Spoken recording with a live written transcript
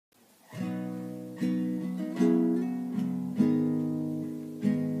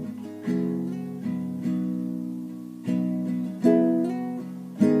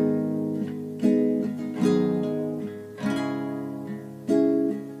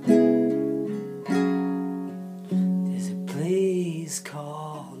Place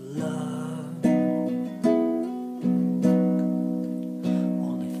called love.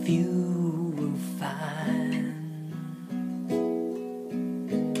 Only few will find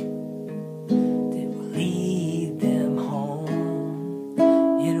that will lead them home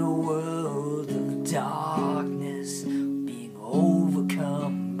in a world of darkness, being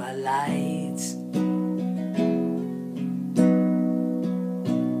overcome by lights.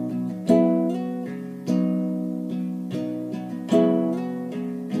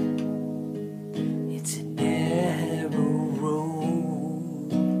 It's a narrow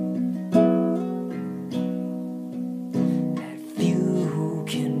road that few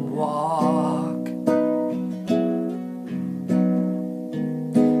can walk,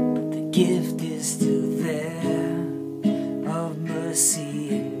 but the gift is still there of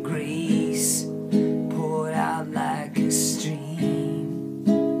mercy and grace, poured out like a stream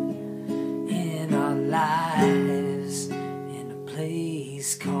in our lives, in a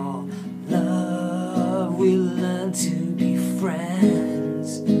place called love. We learn to be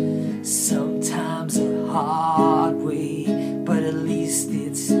friends, sometimes a hard way, but at least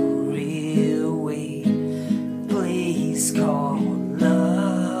it's a real way. Place called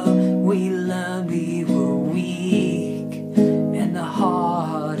love. We learned we were weak, and the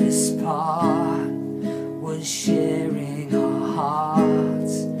hardest part was sharing our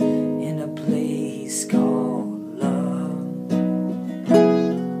hearts in a place called love.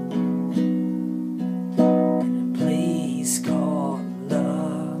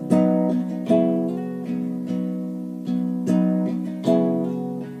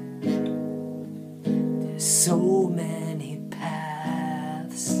 So many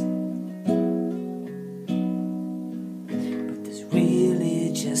paths, but there's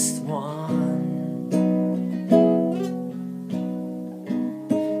really just one.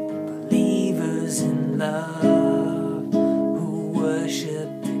 Believers in love who worship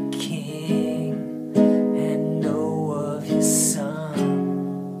the King and know of His Son.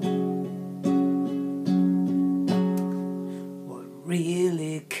 What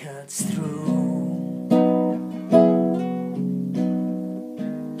really cuts through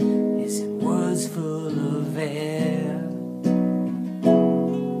full of air.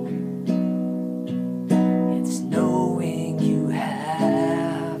 It's knowing you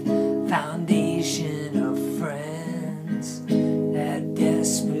have foundation of friends that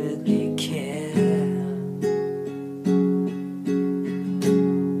desperately care.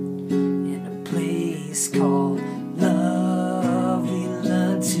 In a place called love, we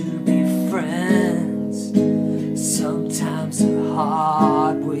learn to be friends, sometimes the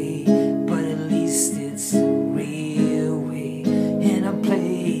hard way, it's a real way. In a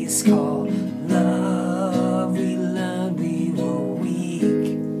place called love, we learned we were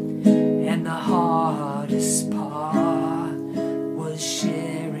weak, and the hardest part was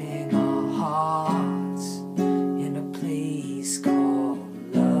sharing our hearts in a place called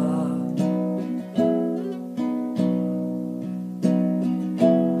love.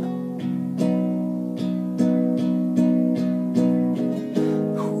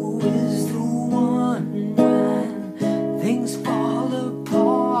 Who is the things fall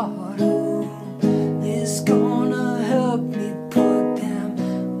apart? Who is gonna help me put them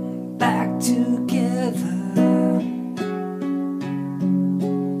back together?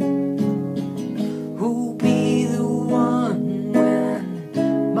 Who'll be the one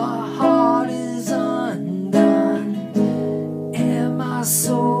when my heart is undone and my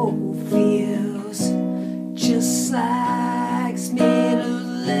soul feels just like